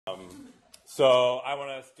So I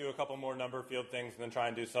want to do a couple more number field things and then try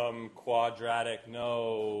and do some quadratic.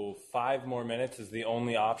 No, 5 more minutes is the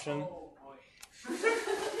only option.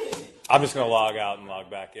 I'm just going to log out and log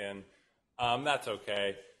back in. That's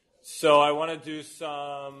okay. So I want to do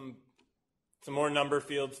some more number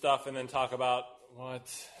field stuff and then talk about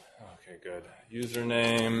what? Okay, good.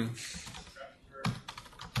 Username.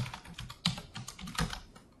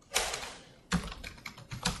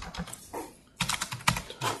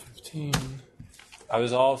 I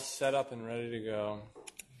was all set up and ready to go.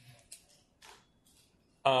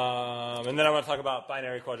 And then I want to talk about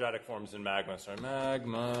binary quadratic forms in Magma. Sorry,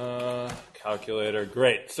 Magma calculator.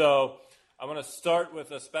 Great. So I want to start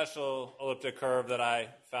with a special elliptic curve that I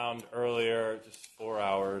found earlier, just 4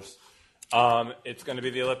 hours. It's going to be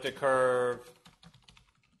the elliptic curve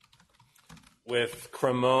with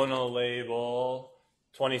Cremona label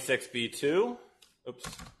 26b2. Oops.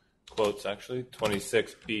 Quotes actually,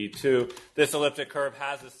 26b2. This elliptic curve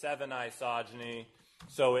has a 7 isogeny,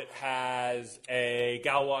 so it has a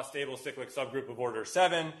Galois stable cyclic subgroup of order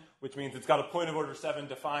 7, which means it's got a point of order 7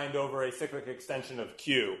 defined over a cyclic extension of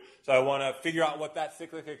Q. So I want to figure out what that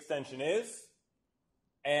cyclic extension is,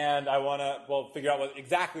 and I want to, figure out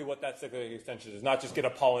exactly what that cyclic extension is, not just get a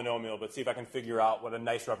polynomial, but see if I can figure out what a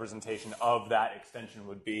nice representation of that extension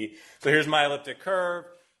would be. So here's my elliptic curve.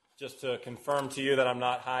 Just to confirm to you that I'm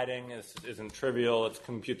not hiding, this isn't trivial. Let's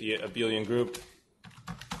compute the abelian group.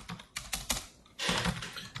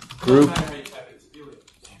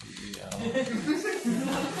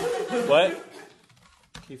 What?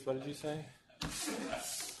 Keith, what did you say?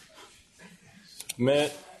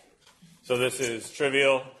 Submit. So this is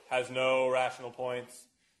trivial, has no rational points.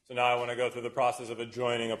 So now I want to go through the process of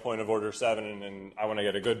adjoining a point of order 7, and I want to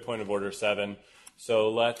get a good point of order 7. So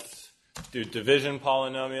let's do division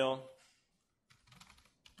polynomial.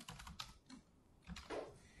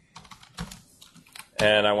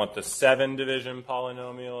 And I want the 7 division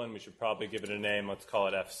polynomial, and we should probably give it a name. Let's call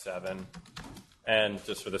it F7. And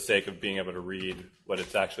just for the sake of being able to read what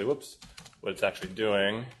it's actually, what it's actually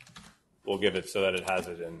doing, we'll give it so that it has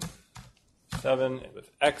it in 7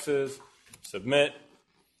 with x's. Submit.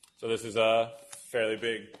 So this is a fairly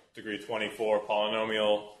big degree 24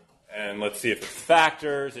 polynomial. And let's see if it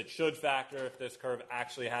factors. It should factor if this curve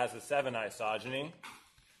actually has a 7 isogeny.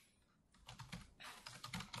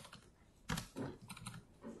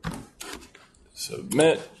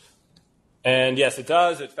 Submit. And yes, it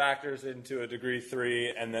does. It factors into a degree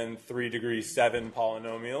 3 and then 3 degree 7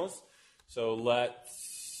 polynomials. So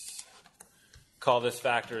let's call this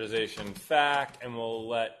factorization fac, and we'll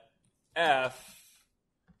let f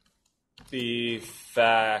be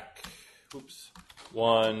fac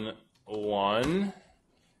 1, 1,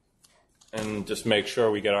 and just make sure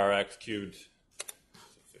we get our x cubed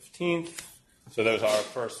 15th. So there's our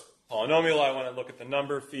first polynomial. I want to look at the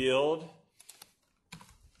number field.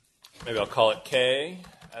 Maybe I'll call it k,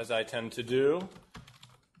 as I tend to do.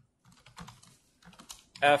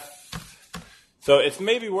 F. So it's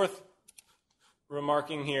maybe worth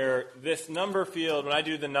remarking here, this number field, when I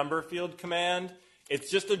do the number field command, it's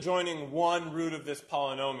just adjoining one root of this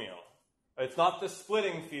polynomial. It's not the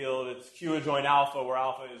splitting field, it's Q adjoin alpha, where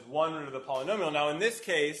alpha is one root of the polynomial. Now, in this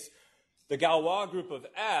case, the Galois group of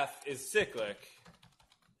F is cyclic.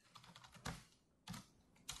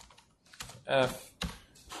 F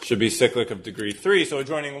should be cyclic of degree 3, so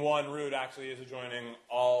adjoining one root actually is adjoining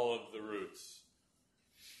all of the roots.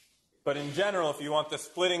 But in general, if you want the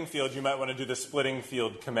splitting field, you might want to do the splitting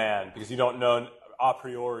field command, because you don't know a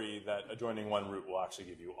priori that adjoining one root will actually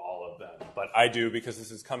give you all of them. But I do, because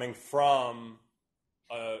this is coming from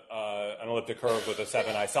an elliptic curve with a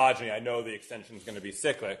 7 isogeny. I know the extension is going to be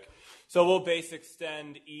cyclic. So we'll base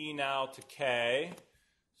extend E now to K.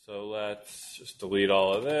 So let's just delete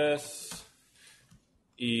all of this.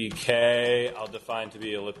 EK, I'll define to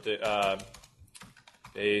be elliptic,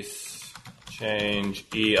 base change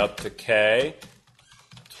E up to K.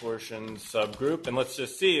 Torsion subgroup, and let's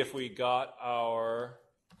just see if we got our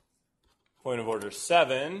point of order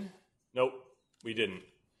 7. Nope, we didn't.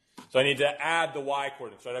 So I need to add the y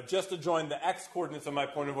coordinates. Right? I've just adjoined the x coordinates of my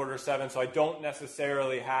point of order 7, so I don't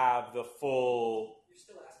necessarily have the full. You're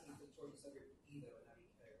still asking for the torsion subgroup E, though, and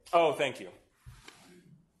not E. Oh, thank you.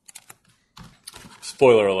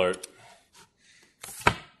 Spoiler alert.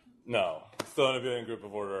 No, still an abelian group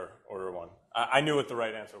of order 1. I knew what the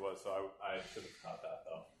right answer was, so I should have caught that,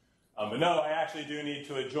 though. But no, I actually do need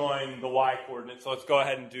to adjoin the y coordinate, so let's go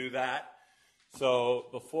ahead and do that. So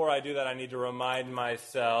before I do that, I need to remind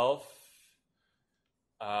myself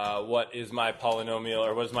what is my polynomial,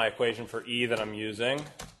 or what is my equation for E that I'm using.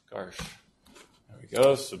 Gosh. There we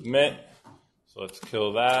go. Submit. So let's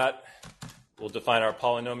kill that. We'll define our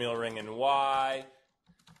polynomial ring in Y.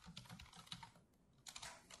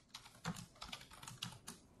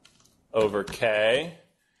 Over K.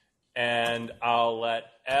 And I'll let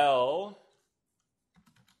L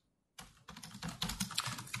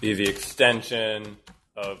be the extension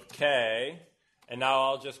of K. And now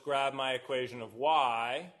I'll just grab my equation of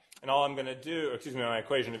Y. And all I'm going to do, my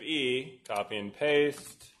equation of E, copy and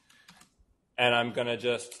paste. And I'm going to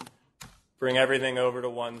just bring everything over to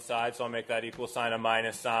one side. So I'll make that equal sign a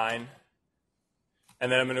minus sign.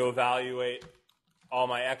 And then I'm going to evaluate all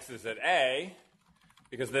my x's at A,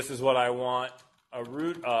 because this is what I want a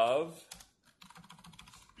root of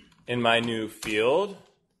in my new field.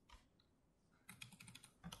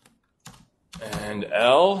 And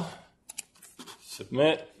L,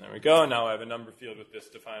 submit. There we go. Now I have a number field with this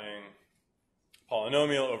defining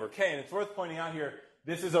polynomial over K. And it's worth pointing out here,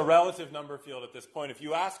 this is a relative number field at this point. If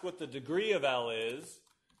you ask what the degree of L is,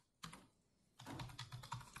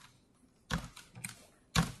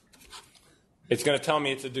 it's going to tell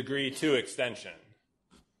me it's a degree 2 extension.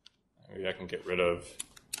 Maybe I can get rid of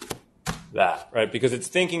that, right? Because it's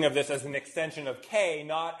thinking of this as an extension of K,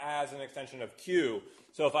 not as an extension of Q.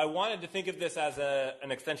 So if I wanted to think of this as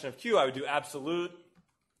an extension of Q, I would do absolute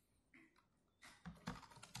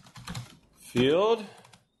field.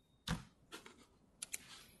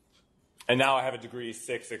 And now I have a degree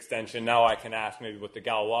 6 extension. Now I can ask maybe what the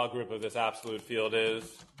Galois group of this absolute field is.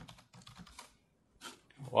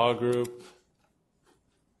 Galois group.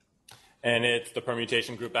 And it's the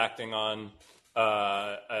permutation group acting on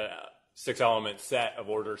a 6-element set of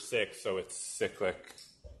order 6, so it's cyclic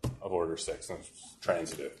of order 6, and it's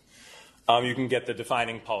transitive. You can get the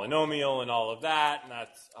defining polynomial and all of that, and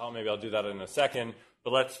that's, maybe I'll do that in a second.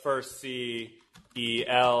 But let's first see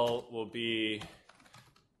EL will be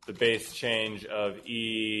the base change of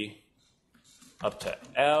E up to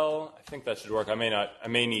L. I think that should work. I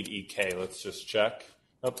may need EK. Let's just check.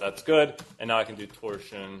 Nope, that's good. And now I can do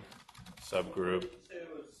torsion subgroup. Say it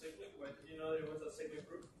was cyclic. Why did you know there was a cyclic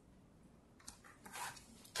group?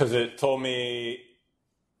 Because it told me,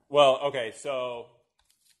 well, okay, so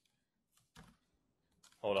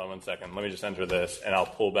hold on one second. Let me just enter this, and I'll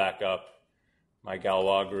pull back up my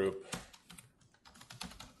Galois group.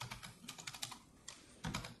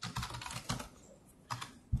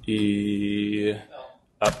 E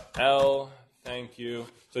up L, thank you.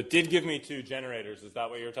 So it did give me 2 generators. Is that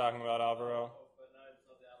what you're talking about, Alvaro?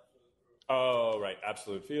 Oh, right,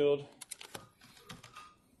 absolute field.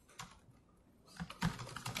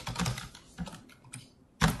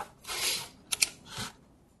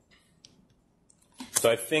 So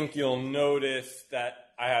I think you'll notice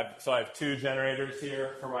that I have 2 generators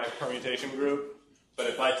here for my permutation group. But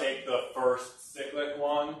if I take the first cyclic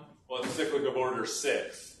one, well, it's cyclic of order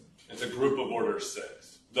 6. It's a group of order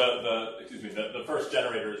 6. The first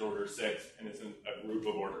generator is order 6, and it's in a group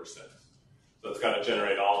of order 6. So it's got to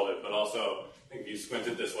generate all of it. But also, I think if you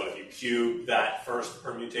squinted this one, if you cube that first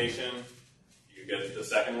permutation, you get the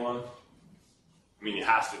second one. I mean, you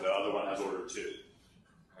have to. The other one has order 2.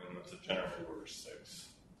 And it's a generator order 6.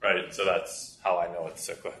 Right? So that's how I know it's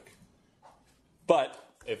cyclic. But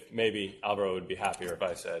if maybe Alvaro would be happier if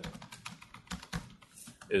I said,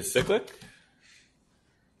 is cyclic?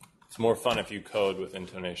 It's more fun if you code with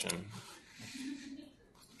intonation.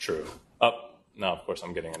 True. Up. Now, of course,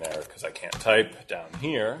 I'm getting an error because I can't type down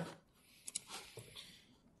here.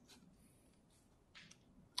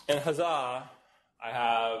 In Huzzah,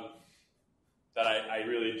 I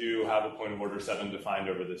really do have a point of order 7 defined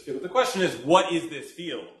over this field. But the question is, what is this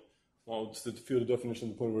field? Well, it's the field of definition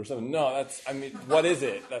of the point of order 7. No, what is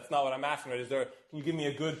it? That's not what I'm asking. Right? Can you give me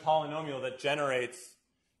a good polynomial that generates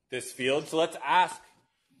this field? So let's ask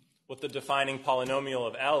what the defining polynomial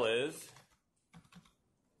of L is.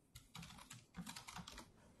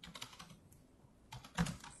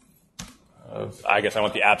 I guess I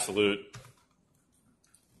want the absolute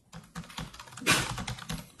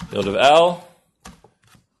field of L.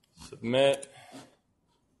 Submit.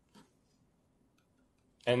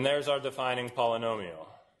 And there's our defining polynomial.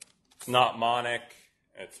 It's not monic.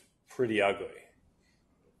 It's pretty ugly.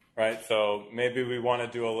 Right? So maybe we want to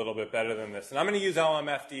do a little bit better than this. And I'm going to use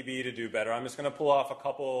LMFDB to do better. I'm just going to pull off a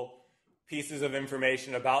couple pieces of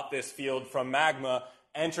information about this field from Magma,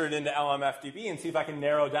 enter it into LMFDB, and see if I can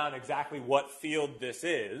narrow down exactly what field this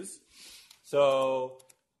is. So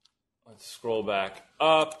let's scroll back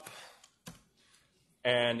up.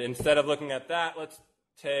 And instead of looking at that, let's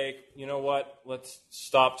let's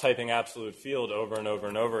stop typing absolute field over and over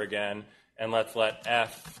and over again, and let's let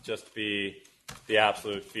F just be the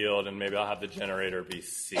absolute field, and maybe I'll have the generator be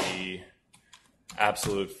C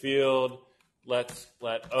absolute field. let's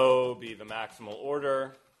let O be the maximal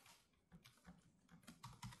order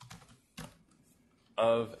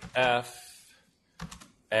of F,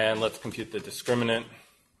 and let's compute the discriminant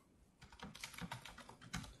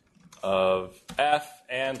of F,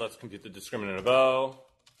 and let's compute the discriminant of O,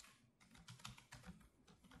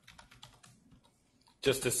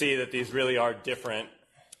 just to see that these really are different.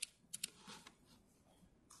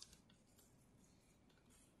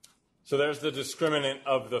 So there's the discriminant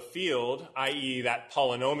of the field, i.e. that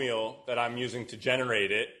polynomial that I'm using to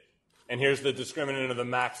generate it. And here's the discriminant of the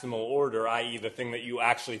maximal order, i.e. the thing that you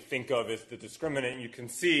actually think of as the discriminant. You can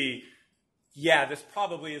see, yeah, this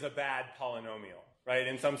probably is a bad polynomial, right?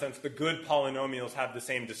 In some sense, the good polynomials have the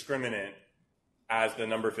same discriminant as the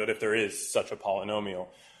number field, if there is such a polynomial.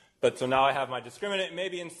 But so now I have my discriminant.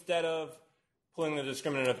 Maybe instead of pulling the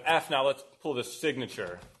discriminant of F, now let's pull the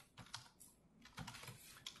signature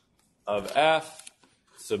of F,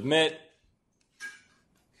 submit,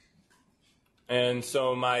 and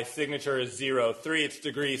so my signature is 0, 3. It's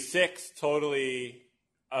degree 6, totally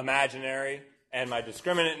imaginary, and my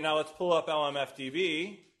discriminant. Now let's pull up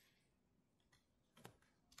LMFDB.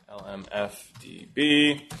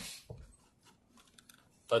 LMFDB.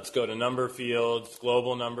 Let's go to number fields,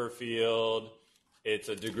 global number field. It's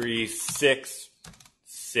a degree 6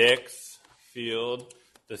 field.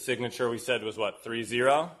 The signature we said was what, 3,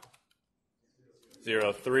 0?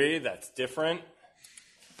 0, 3, that's different.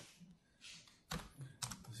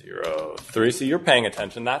 0, 3, so you're paying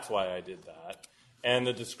attention, that's why I did that. And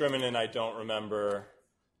the discriminant I don't remember,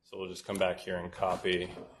 so we'll just come back here and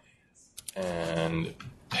copy and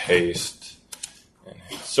paste and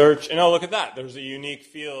hit search. And oh, look at that, there's a unique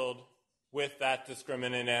field with that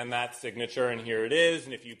discriminant and that signature, and here it is.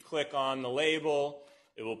 And if you click on the label,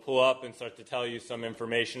 it will pull up and start to tell you some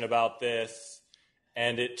information about this.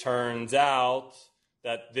 And it turns out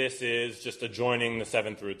that this is just adjoining the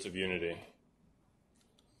 7th roots of unity.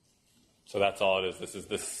 So that's all it is.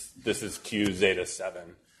 This is Q zeta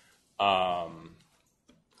 7.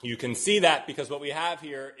 You can see that because what we have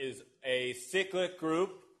here is a cyclic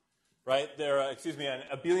group, right? A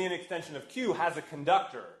abelian extension of Q has a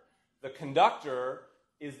conductor. The conductor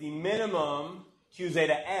is the minimum Q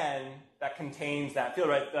zeta n that contains that field,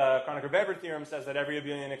 right? The Kronecker-Weber theorem says that every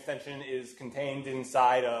abelian extension is contained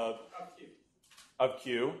inside of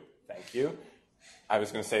Q. Thank you. I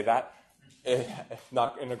was going to say that,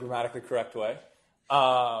 not in a grammatically correct way.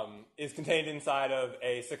 Is contained inside of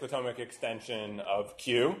a cyclotomic extension of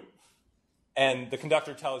Q. And the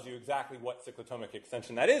conductor tells you exactly what cyclotomic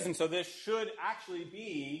extension that is. And so this should actually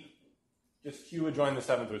be just Q adjoin the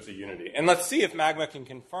 7th roots of unity. And let's see if Magma can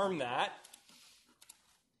confirm that.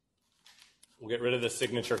 We'll get rid of the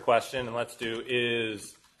signature question, and let's do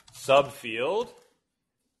is subfield.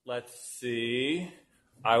 Let's see.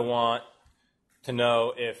 I want to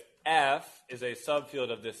know if F is a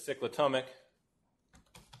subfield of this cyclotomic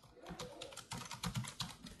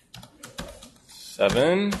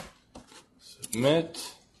 7.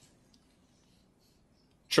 Submit.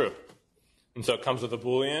 True. And so it comes with a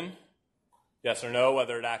Boolean. Yes or no,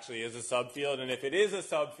 whether it actually is a subfield. And if it is a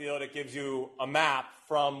subfield, it gives you a map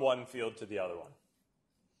from one field to the other one.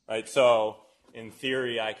 Right? So in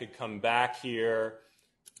theory, I could come back here.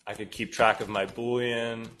 I could keep track of my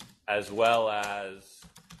Boolean as well as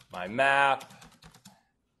my map.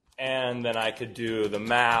 And then I could do the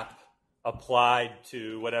map applied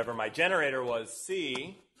to whatever my generator was,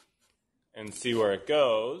 C, and see where it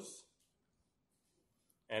goes.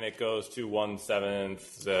 And it goes to 1/7.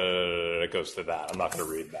 It goes to that. I'm not going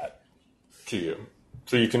to read that to you.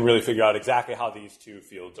 So you can really figure out exactly how these two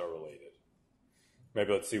fields are related.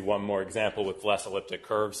 Maybe let's see one more example with less elliptic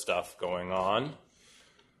curve stuff going on.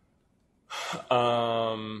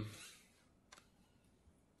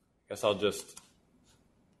 Guess I'm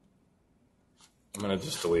going to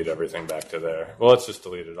just delete everything back to there. Well, let's just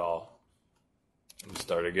delete it all and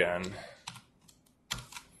start again.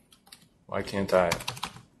 Why can't I?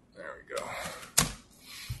 There we go.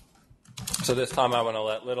 So this time I want to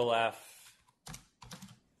let little f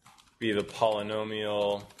be the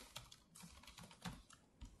polynomial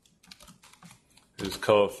whose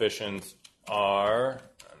coefficients are,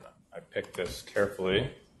 I picked this carefully.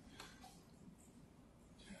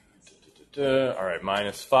 All right,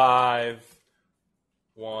 -5,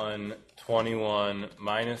 1, 21,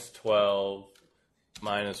 -12,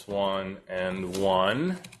 -1, and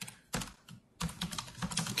 1.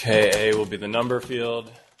 Ka will be the number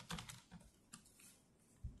field.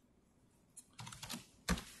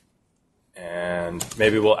 And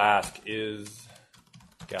maybe we'll ask, is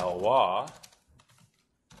Galois?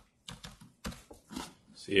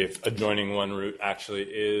 See if adjoining one root actually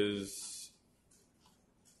is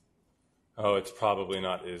Oh, it's probably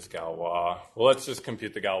not is Galois. Well, let's just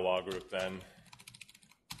compute the Galois group then.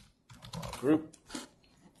 Galois group.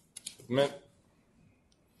 Submit.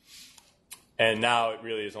 And now it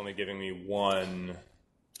really is only giving me one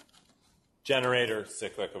generator,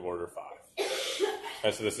 cyclic of order 5.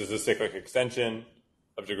 And so this is a cyclic extension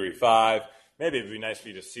of degree 5. Maybe it would be nice for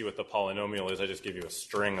you to see what the polynomial is. I just give you a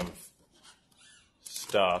string of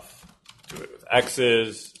stuff. Do it with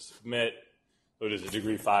x's, submit. So it is a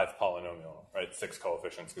degree 5 polynomial, right? 6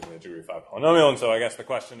 coefficients give me a degree 5 polynomial. And so I guess the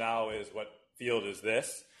question now is, what field is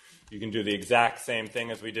this? You can do the exact same thing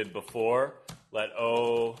as we did before. Let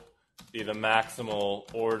O be the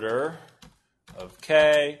maximal order of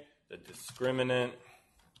K. The discriminant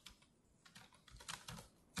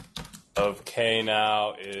of K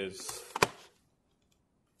now is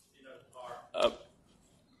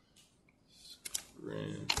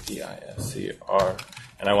D-I-S-C-R.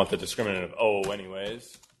 And I want the discriminant of O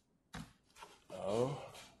anyways. O.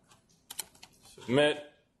 Submit.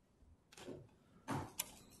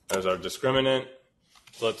 There's our discriminant.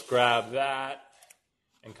 So let's grab that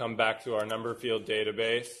and come back to our number field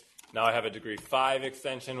database. Now I have a degree 5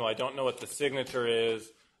 extension. Well, I don't know what the signature is.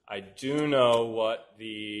 I do know what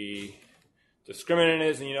the discriminant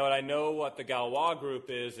is. And you know what? I know what the Galois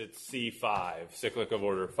group is. It's C5, cyclic of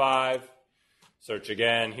order 5. Search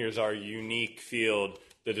again. Here's our unique field.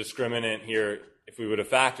 The discriminant here, if we would have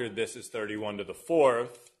factored this, is 31 to the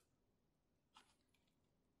 4th.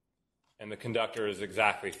 And the conductor is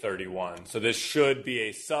exactly 31. So this should be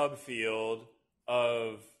a subfield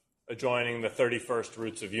of adjoining the 31st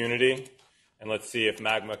roots of unity. And let's see if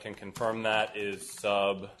Magma can confirm that is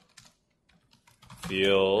subfield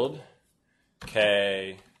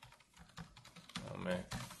K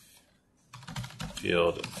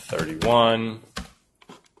field 31.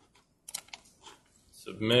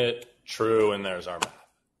 Submit, true, and there's our map.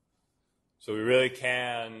 So we really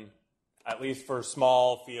can, at least for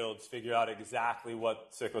small fields, figure out exactly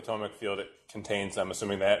what cyclotomic field it contains them,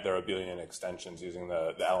 assuming that there are abelian extensions using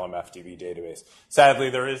the LMFDB database. Sadly,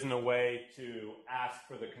 there isn't a way to ask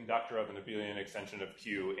for the conductor of an abelian extension of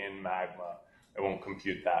Q in Magma. It won't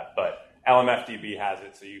compute that, but LMFDB has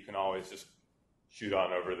it, so you can always just shoot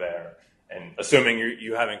on over there. And assuming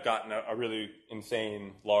you haven't gotten a really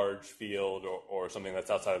insane large field or something that's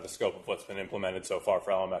outside of the scope of what's been implemented so far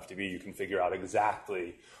for LMFDB, you can figure out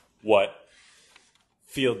exactly what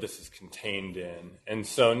field this is contained in. And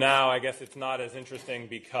so now I guess it's not as interesting,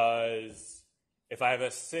 because if I have a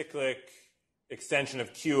cyclic extension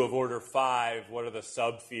of Q of order 5, what are the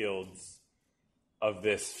subfields of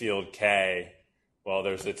this field K? Well,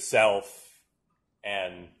 there's itself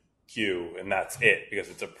and Q, and that's it, because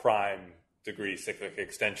it's a prime degree cyclic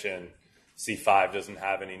extension. C5 doesn't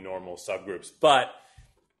have any normal subgroups. But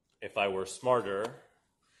if I were smarter,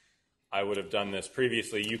 I would have done this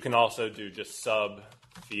previously. You can also do just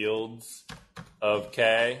subfields of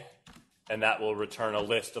K, and that will return a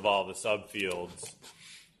list of all the subfields,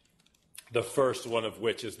 the first one of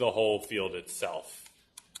which is the whole field itself.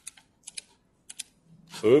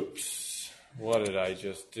 Oops, what did I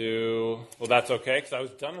just do? Well, that's okay, because I was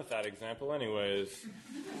done with that example anyways.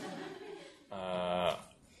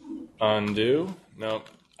 Undo. Nope,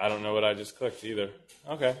 I don't know what I just clicked either.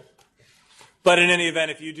 Okay. But in any event,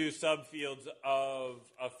 if you do subfields of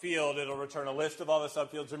a field, it'll return a list of all the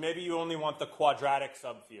subfields, or maybe you only want the quadratic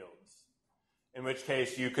subfields, in which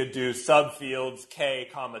case you could do subfields K,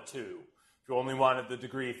 2. If you only wanted the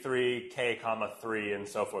degree 3, K, 3, and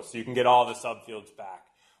so forth. So you can get all the subfields back,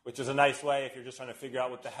 which is a nice way if you're just trying to figure out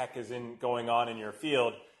what the heck is going on in your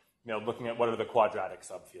field, looking at what are the quadratic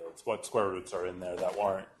subfields, what square roots are in there that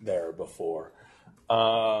weren't there before.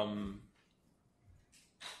 I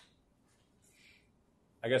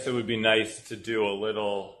guess it would be nice to do a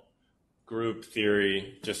little group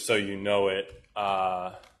theory, just so you know it.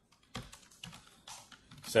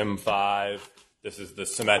 Sim 5, this is the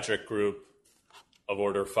symmetric group of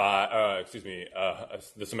order 5,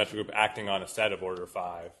 the symmetric group acting on a set of order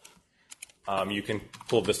 5. You can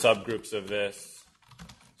pull the subgroups of this.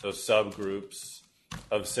 So subgroups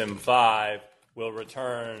of Sim 5 will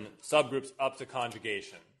return subgroups up to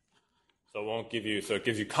conjugation. So it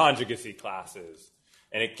gives you conjugacy classes.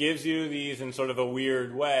 And it gives you these in sort of a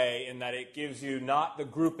weird way, in that it gives you not the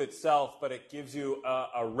group itself, but it gives you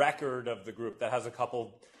a record of the group that has a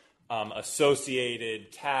couple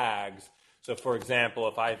associated tags. So for example,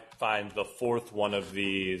 if I find the fourth one of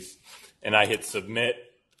these and I hit submit,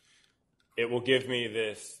 it will give me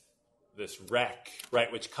this rec,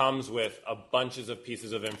 right, which comes with bunches of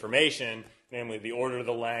pieces of information, namely the order,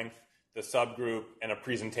 the length, the subgroup, and a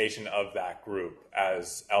presentation of that group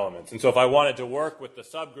as elements. And so if I wanted to work with the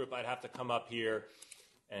subgroup, I'd have to come up here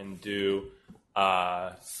and do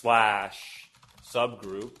slash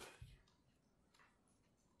subgroup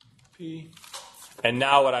P. And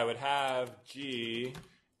now what I would have, G,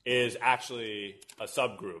 is actually a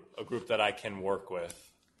subgroup, a group that I can work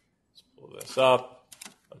with. Let's pull this up.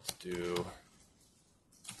 Let's do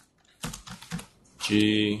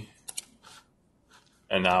G.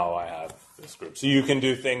 And now I have this group. So you can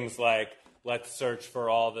do things like, let's search for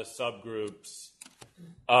all the subgroups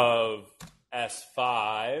of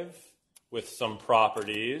S5 with some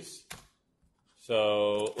properties.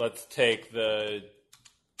 So let's take the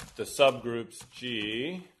subgroups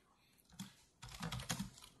G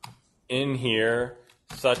in here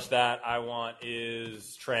such that I want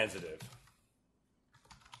is transitive.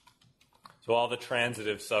 So all the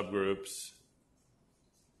transitive subgroups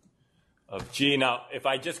of G. Now, if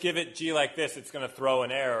I just give it G like this, it's going to throw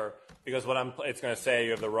an error because it's going to say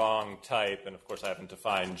you have the wrong type, and of course I haven't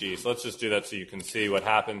defined G. So let's just do that so you can see what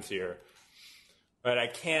happens here. But I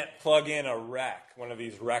can't plug in a rec, one of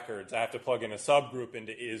these records. I have to plug in a subgroup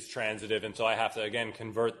into is transitive, and so I have to, again,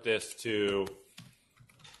 convert this to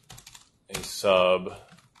a subgroup,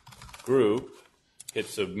 hit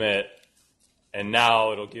submit, and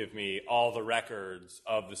now it'll give me all the records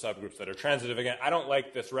of the subgroups that are transitive. Again, I don't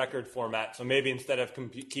like this record format, so maybe instead of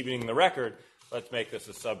keeping the record, let's make this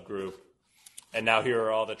a subgroup. And now here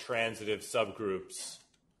are all the transitive subgroups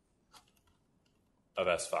of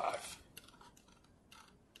S5.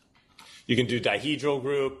 You can do dihedral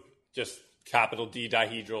group, just capital D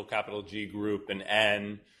dihedral, capital G group, and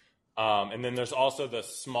N. And then there's also the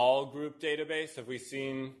small group database. Have we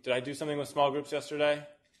seen, did I do something with small groups yesterday?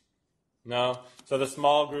 No? So the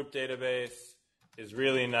small group database is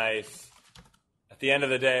really nice. At the end of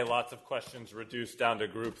the day, lots of questions reduce down to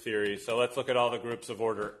group theory. So let's look at all the groups of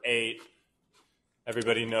order 8.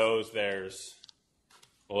 Everybody knows there's,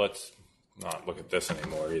 well, let's not look at this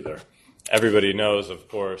anymore either. Everybody knows, of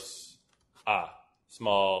course,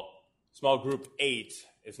 small group 8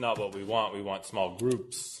 is not what we want. We want small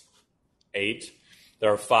groups 8.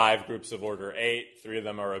 There are 5 groups of order 8. 3 of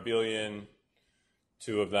them are abelian.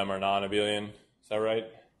 2 of them are non-abelian. Is that right?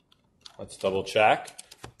 Let's double check.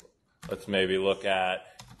 Let's maybe look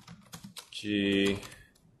at G,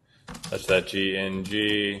 such that G in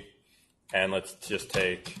G, and let's just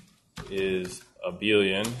take is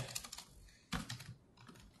abelian.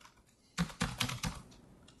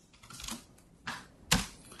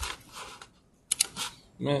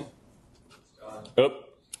 Oh,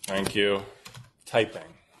 thank you. Typing.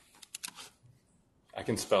 I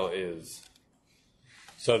can spell is.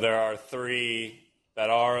 So there are 3 that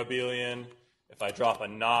are abelian. If I drop a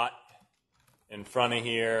not in front of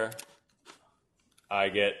here, I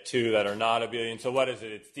get 2 that are not abelian. So what is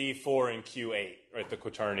it? It's D4 and Q8, right? The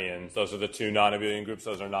quaternions. Those are the 2 non-abelian groups.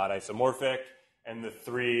 Those are not isomorphic. And the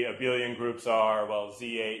 3 abelian groups are, well,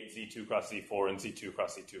 Z8, Z2 cross Z4, and Z2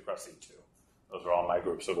 cross Z2 cross Z2. Those are all my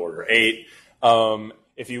groups of order 8.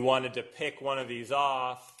 If you wanted to pick one of these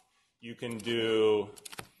off, you can do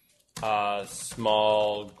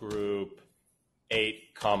small group 8,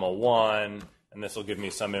 1, and this will give me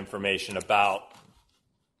some information about.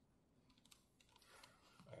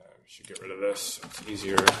 We should get rid of this. It's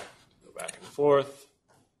easier to go back and forth.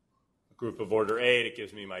 Group of order 8, it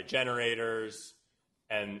gives me my generators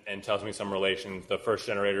and tells me some relations. The first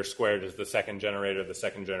generator squared is the second generator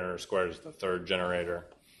squared is the third generator,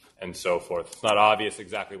 and so forth. It's not obvious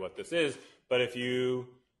exactly what this is, but if you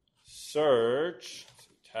search,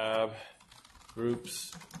 tab,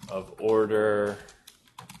 groups of order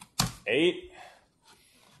 8,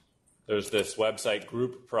 there's this website,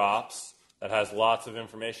 Group Props, that has lots of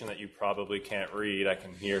information that you probably can't read. I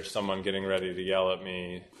can hear someone getting ready to yell at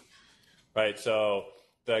me. Right, so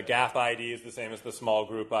the gap ID is the same as the small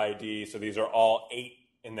group ID. So these are all 8,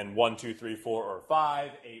 and then 1, 2, 3, 4, or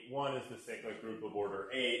 5. 8, 1 is the cyclic group of order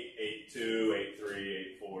 8. 8, 2, 8, 3,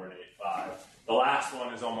 8, 4, and 8, 5. The last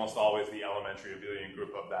one is almost always the elementary abelian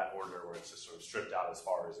group of that order, where it's just sort of stripped out as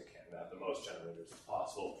far as it can to have the most generators as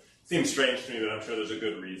possible. Seems strange to me, but I'm sure there's a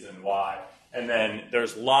good reason why. And then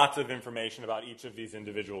there's lots of information about each of these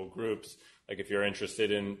individual groups. Like if you're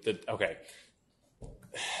interested in the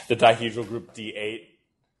dihedral group D8,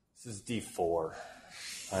 this is D4,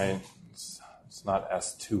 right? It's not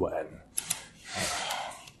S2N.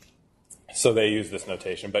 So they use this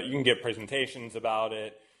notation, but you can get presentations about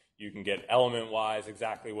it. You can get element-wise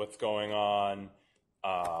exactly what's going on,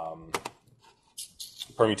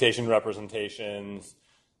 permutation representations,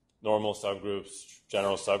 normal subgroups,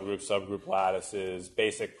 general subgroups, subgroup lattices,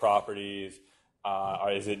 basic properties,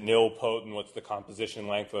 Is it nilpotent? What's the composition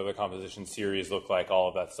length? What do the composition series look like? All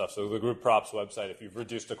of that stuff. So the group props website, if you've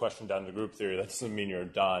reduced a question down to group theory, that doesn't mean you're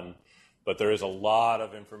done. But there is a lot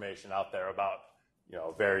of information out there about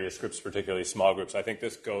various groups, particularly small groups. I think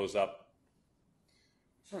this goes up,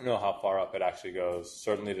 I don't know how far up it actually goes,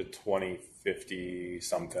 certainly to 2050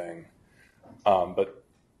 something. But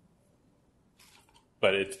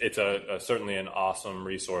it's certainly an awesome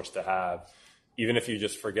resource to have. Even if you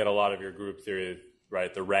just forget a lot of your group theory,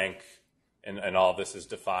 right, the rank and all this is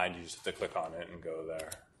defined, you just have to click on it and go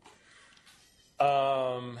there.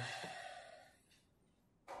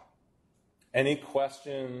 Any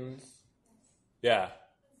questions? Yeah.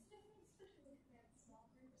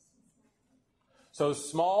 So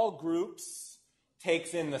small groups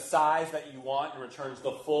takes in the size that you want and returns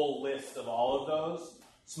the full list of all of those.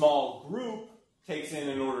 Small group takes in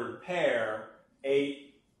an ordered pair, 8,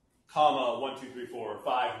 1, 2, 3, 4,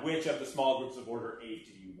 5. Which of the small groups of order 8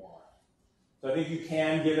 do you want? So I think you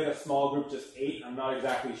can give it a small group just 8. I'm not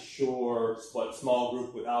exactly sure what small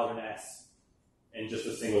group without an S and just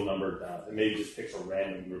a single number does. It maybe just picks a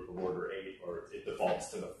random group of order 8, or it defaults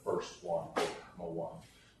to the first one, 1.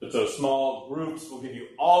 But so small groups will give you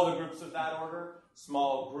all the groups of that order.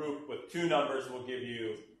 Small group with 2 numbers will give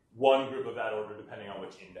you 1 group of that order, depending on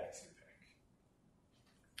which index you pick.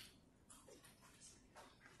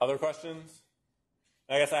 Other questions?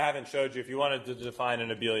 I guess I haven't showed you. If you wanted to define an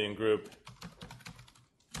abelian group,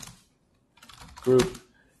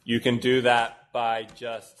 you can do that by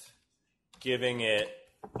just giving it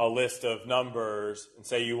a list of numbers and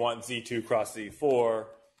say you want Z2 cross Z4,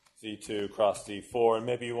 Z2 cross Z4, and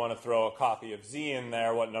maybe you want to throw a copy of Z in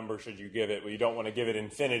there. What number should you give it? Well, you don't want to give it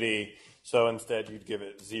infinity, so instead you'd give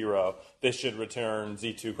it 0. This should return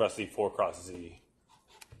Z2 cross Z4 cross Z.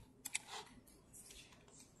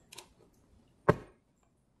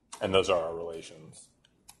 And those are our relations.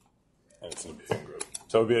 And it's an abelian group.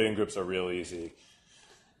 So abelian groups are real easy.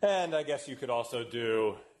 And I guess you could also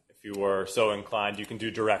do, if you were so inclined, you can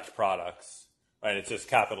do direct products. Right? It's just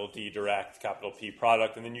capital D direct, capital P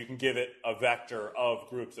product, and then you can give it a vector of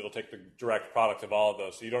groups. It'll take the direct product of all of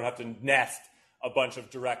those. So you don't have to nest a bunch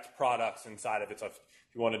of direct products inside of it. So if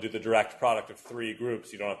you want to do the direct product of 3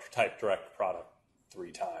 groups, you don't have to type direct product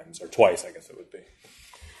 3 times, or twice, I guess it would be.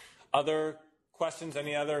 Other questions?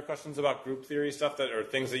 Any other questions about group theory stuff that or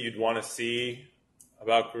things that you'd want to see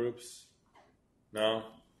about groups? No?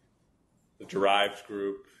 The derived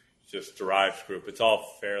group, just derived group. It's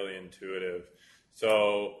all fairly intuitive.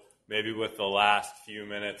 So maybe with the last few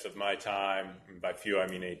minutes of my time, and by few I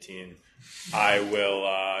mean 18, I will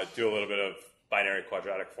do a little bit of binary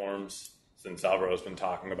quadratic forms, since Alvaro's been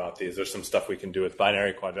talking about these. There's some stuff we can do with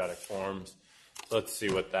binary quadratic forms. So let's see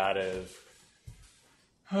what that is.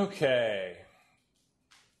 Okay.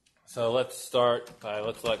 So let's start by,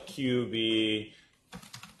 let's let Q be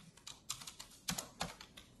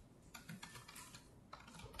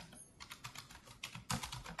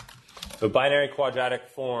so binary quadratic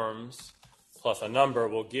forms plus a number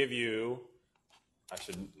will give you, I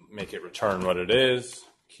should make it return what it is.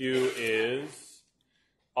 Q is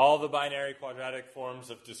all the binary quadratic forms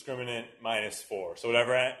of discriminant minus 4. So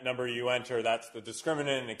whatever number you enter, that's the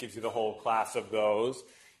discriminant, and it gives you the whole class of those.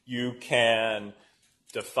 You can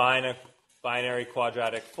define a binary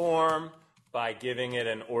quadratic form by giving it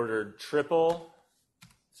an ordered triple,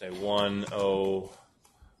 say 1, 0,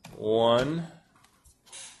 1.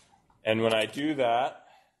 And when I do that,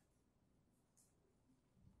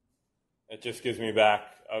 it just gives me back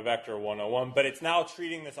a vector 101, but it's now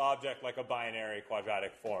treating this object like a binary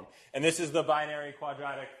quadratic form. And this is the binary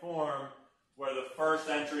quadratic form where the first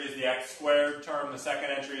entry is the x squared term, the second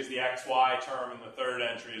entry is the xy term, and the third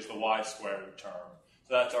entry is the y squared term.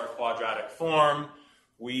 So that's our quadratic form.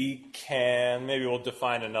 We can, maybe we'll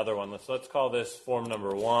define another one. Let's call this form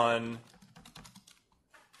number 1.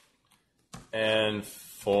 And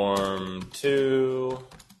form 2,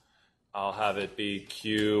 I'll have it be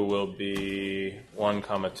Q will be 1,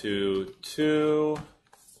 2, 2.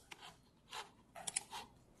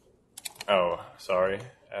 Oh, sorry.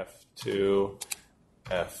 F2,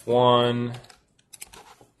 F1,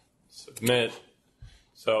 submit.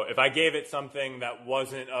 So if I gave it something that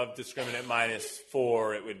wasn't of discriminant minus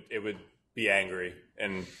 4, it would be angry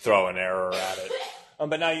and throw an error at it.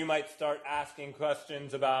 But now you might start asking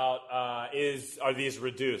questions about are these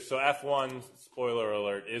reduced? So F1, spoiler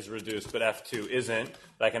alert, is reduced, but F2 isn't.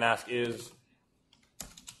 But I can ask is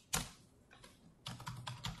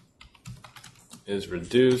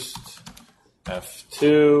reduced.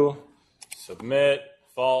 F2, submit,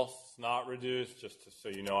 false, not reduced, just so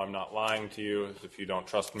you know I'm not lying to you, if you don't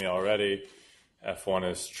trust me already. F1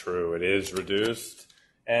 is true. It is reduced.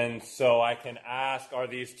 And so I can ask, are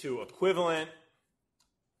these two equivalent?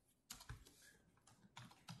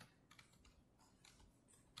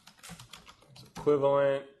 It's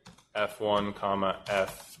equivalent. F1 comma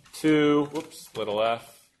F2. Whoops, little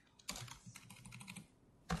f.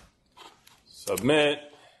 Submit.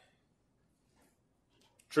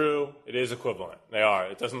 True, it is equivalent. They are.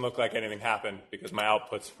 It doesn't look like anything happened because my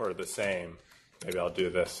outputs were the same. Maybe I'll do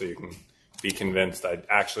this so you can be convinced I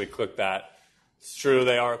actually clicked that. It's true,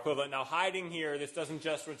 they are equivalent. Now, hiding here, this doesn't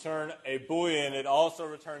just return a Boolean. It also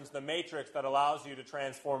returns the matrix that allows you to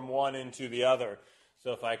transform one into the other.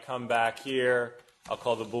 So if I come back here, I'll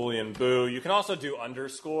call the Boolean boo. You can also do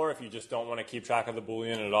underscore if you just don't want to keep track of the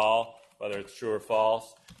Boolean at all, whether it's true or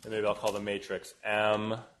false. And maybe I'll call the matrix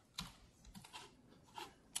M.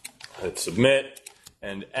 Hit submit,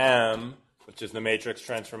 and M, which is the matrix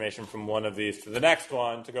transformation from one of these to the next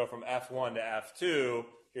one, to go from F1 to F2,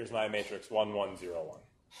 here's my matrix 1, 1, 0, 1.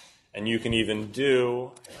 And you can even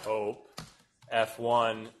do, I hope,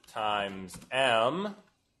 F1 times M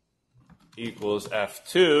equals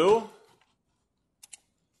F2.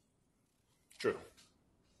 True.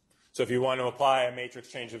 So if you want to apply a matrix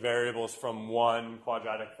change of variables from one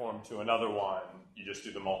quadratic form to another one, you just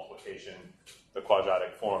do the multiplication, the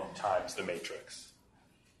quadratic form times the matrix.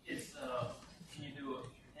 It's, can you do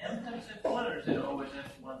M times F1, or is it always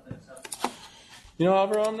F1 times F2? You know,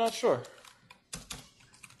 Alvaro, I'm not sure.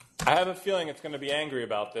 I have a feeling it's going to be angry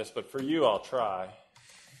about this, but for you, I'll try.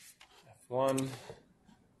 F1.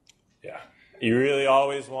 Yeah. You really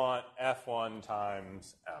always want F1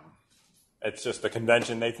 times M. It's just the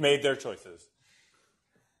convention. They've made their choices.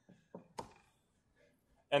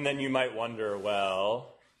 And then you might wonder,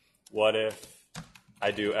 well, what if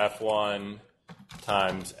I do F1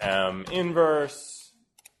 times M inverse?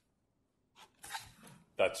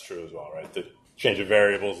 That's true as well, right? The change of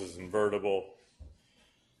variables is invertible.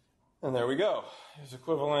 And there we go. Here's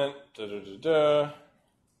equivalent.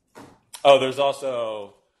 Oh, there's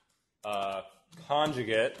also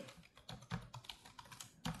conjugate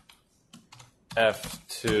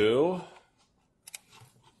F2.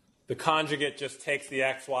 The conjugate just takes the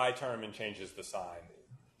xy term and changes the sign.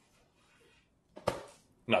 I'm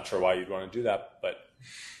not sure why you'd want to do that, but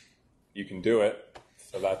you can do it.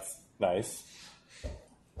 So that's nice.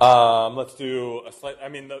 Let's do a slight... I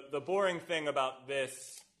mean, the boring thing about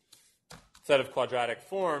this set of quadratic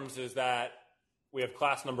forms is that we have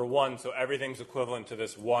class number 1, so everything's equivalent to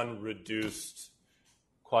this one reduced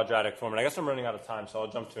quadratic form. And I guess I'm running out of time, so I'll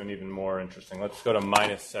jump to an even more interesting. Let's go to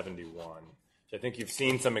minus 71. So I think you've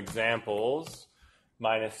seen some examples.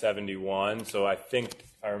 Minus 71. So I think,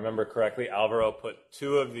 if I remember correctly, Alvaro put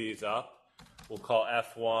 2 of these up. We'll call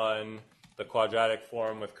F1 the quadratic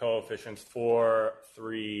form with coefficients 4,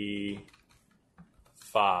 3,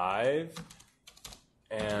 5.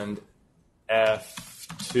 And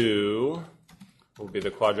F2 will be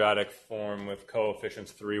the quadratic form with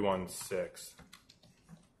coefficients 3, 1, 6.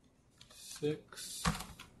 6.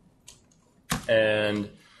 And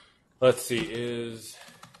let's see, is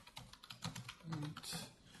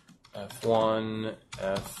F1,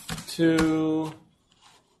 F2,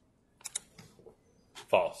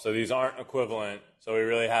 false. So these aren't equivalent. So we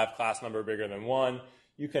really have class number bigger than 1.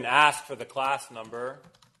 You can ask for the class number.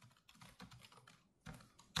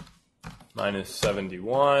 Minus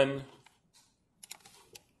 71.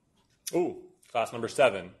 Ooh, class number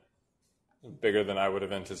 7. Bigger than I would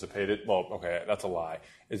have anticipated. Well, okay, that's a lie.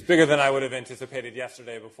 It's bigger than I would have anticipated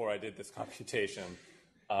yesterday before I did this computation.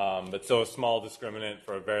 But so a small discriminant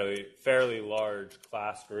for a fairly large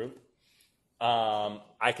class group.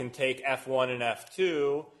 I can take F1 and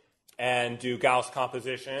F2 and do Gauss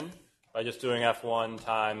composition by just doing F1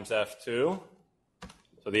 times F2.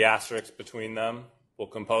 So the asterisk between them will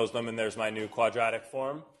compose them, and there's my new quadratic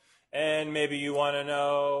form. And maybe you want to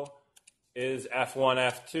know, is F1,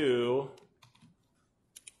 F2...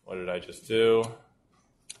 What did I just do?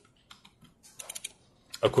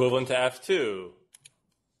 Equivalent to F2.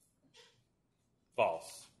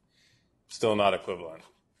 False. Still not equivalent.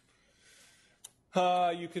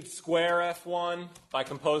 You could square F1 by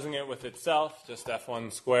composing it with itself. Just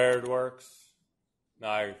F1 squared works. Now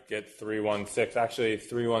I get 316. Actually,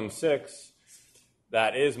 316,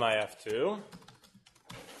 that is my F2.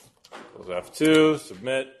 Equals F2,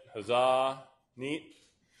 submit, huzzah, neat.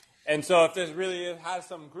 And so if this really has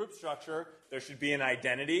some group structure, there should be an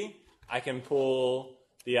identity. I can pull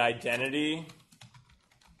the identity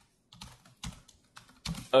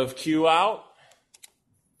of Q out.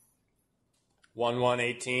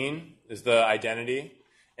 1118 is the identity.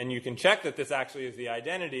 And you can check that this actually is the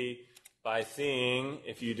identity by seeing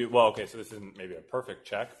if you do, well, okay, so this isn't maybe a perfect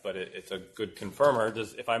check, but it's a good confirmer.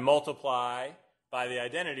 If I multiply by the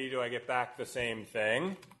identity, do I get back the same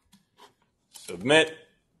thing? Submit.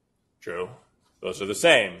 True. Those are the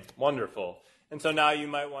same. Wonderful. And so now you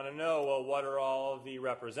might want to know, well, what are all of the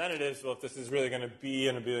representatives? Well, if this is really going to be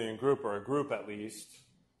an abelian group, or a group at least,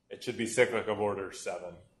 it should be cyclic of order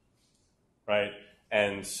 7. Right?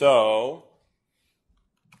 And so,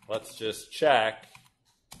 let's just check.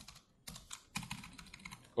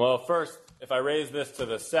 Well, first, if I raise this to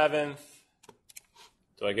the 7th,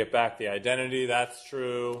 do I get back the identity? That's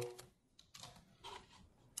true.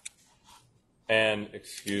 And,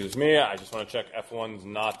 excuse me, I just want to check F1's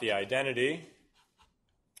not the identity.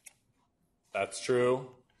 That's true.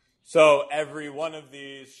 So every one of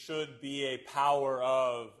these should be a power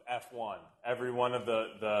of F1. Every one of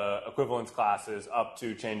the equivalence classes up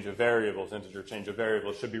to change of variables, integer change of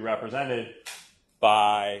variables, should be represented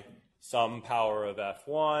by some power of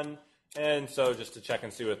F1. And so just to check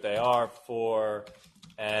and see what they are, for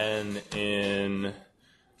n in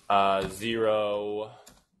 0 ...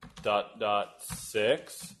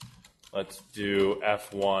 6, let's do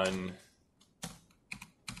F1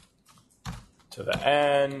 to the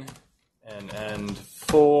n, and end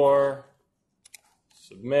 4,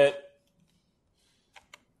 submit,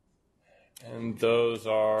 and those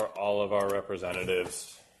are all of our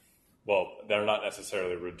representatives. Well, they're not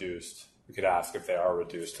necessarily reduced. We could ask if they are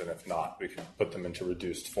reduced, and if not, we can put them into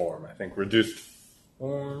reduced form. I think reduced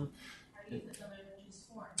form... How do you put them in reduced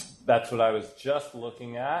form? That's what I was just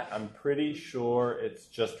looking at. I'm pretty sure it's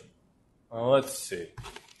just... Well, let's see.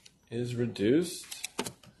 Is reduced...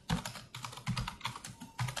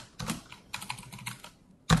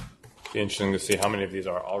 Be interesting to see how many of these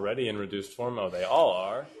are already in reduced form. Oh, they all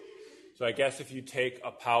are. So I guess if you take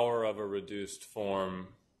a power of a reduced form,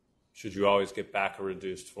 should you always get back a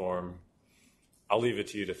reduced form? I'll leave it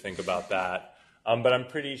to you to think about that. But I'm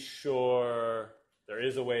pretty sure there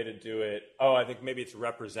is a way to do it. Oh, I think maybe it's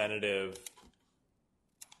representative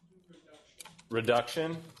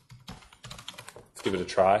reduction. Let's give it a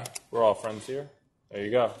try. We're all friends here. There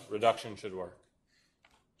you go. Reduction should work.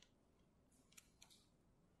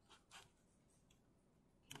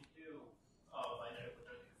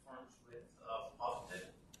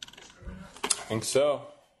 I think so.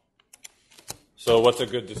 So what's a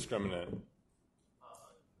good discriminant?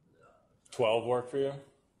 12 work for you?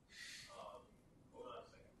 Hold on a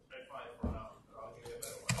second. I probably throw it out, but I'll give you a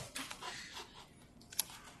better one.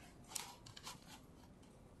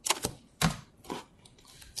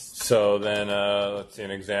 So then, let's see,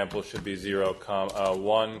 an example should be 1,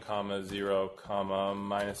 0,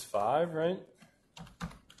 minus 5, right?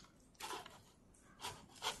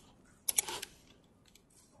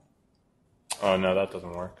 Oh, no, that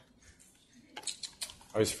doesn't work.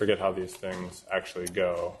 I always forget how these things actually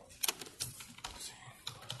go.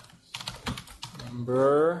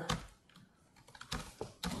 Number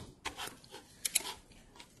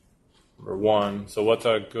 1. So what's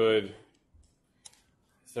a good...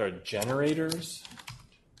 Is there a generators?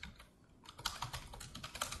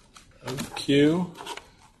 Of Q?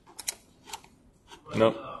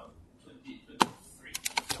 Nope.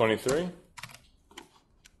 23?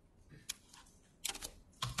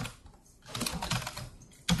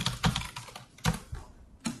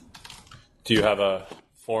 Do you have a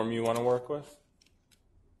form you want to work with?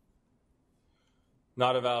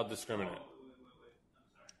 Not a valid discriminant.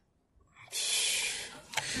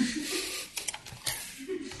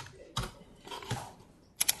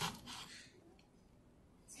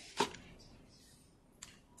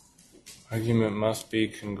 Argument must be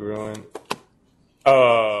congruent.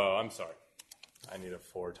 Oh, I'm sorry. I need a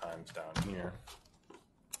 4 times down here.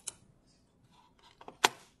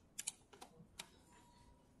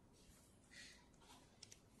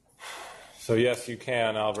 So yes, you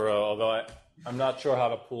can, Alvaro, although I'm not sure how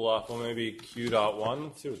to pull off. Well, maybe Q.1.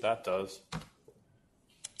 Let's see what that does.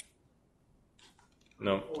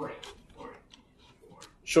 No. 40.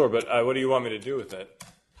 Sure, but what do you want me to do with it?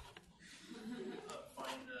 Find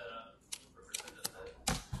the representative.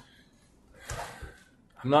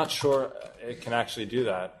 I'm not sure it can actually do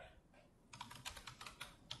that.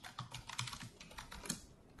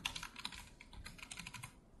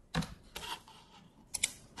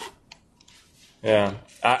 Yeah,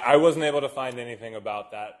 I wasn't able to find anything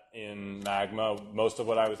about that in Magma. Most of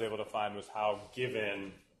what I was able to find was how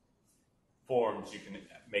given forms you can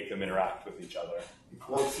make them interact with each other. If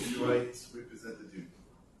what's in the right representative?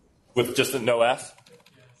 With just a no S?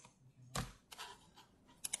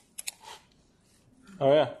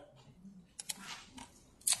 Oh, yeah.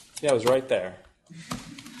 Yeah, it was right there.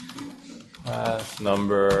 Class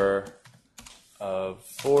number of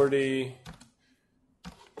 40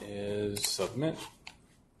 is submit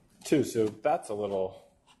 2. So that's a little...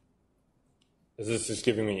 Is this just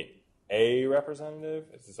giving me a representative?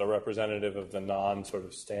 Is this a representative of the non-sort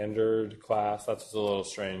of standard class? That's just a little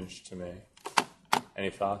strange to me. Any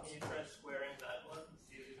thoughts? Can you try squaring that one and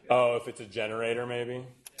see if you can... Oh, if it's a generator, maybe?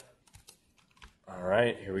 Yeah. All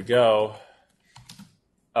right, here we go.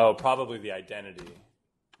 Oh, probably the identity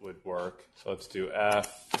would work. So let's do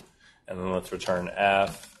f, and then let's return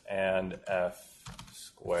f and f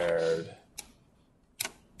squared.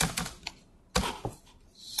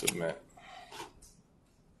 Submit.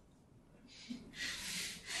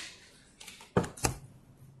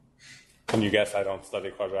 Can you guess I don't study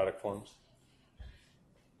quadratic forms?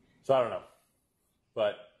 So I don't know.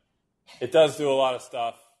 But it does do a lot of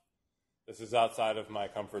stuff. This is outside of my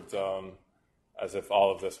comfort zone, as if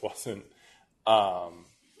all of this wasn't.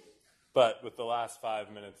 But with the last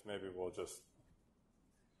 5 minutes, maybe we'll just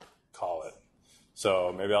call it.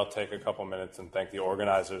 So maybe I'll take a couple minutes and thank the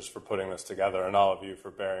organizers for putting this together and all of you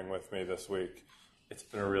for bearing with me this week. It's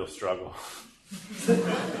been a real struggle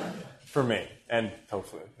for me and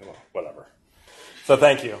hopefully, whatever. So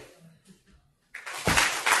thank you.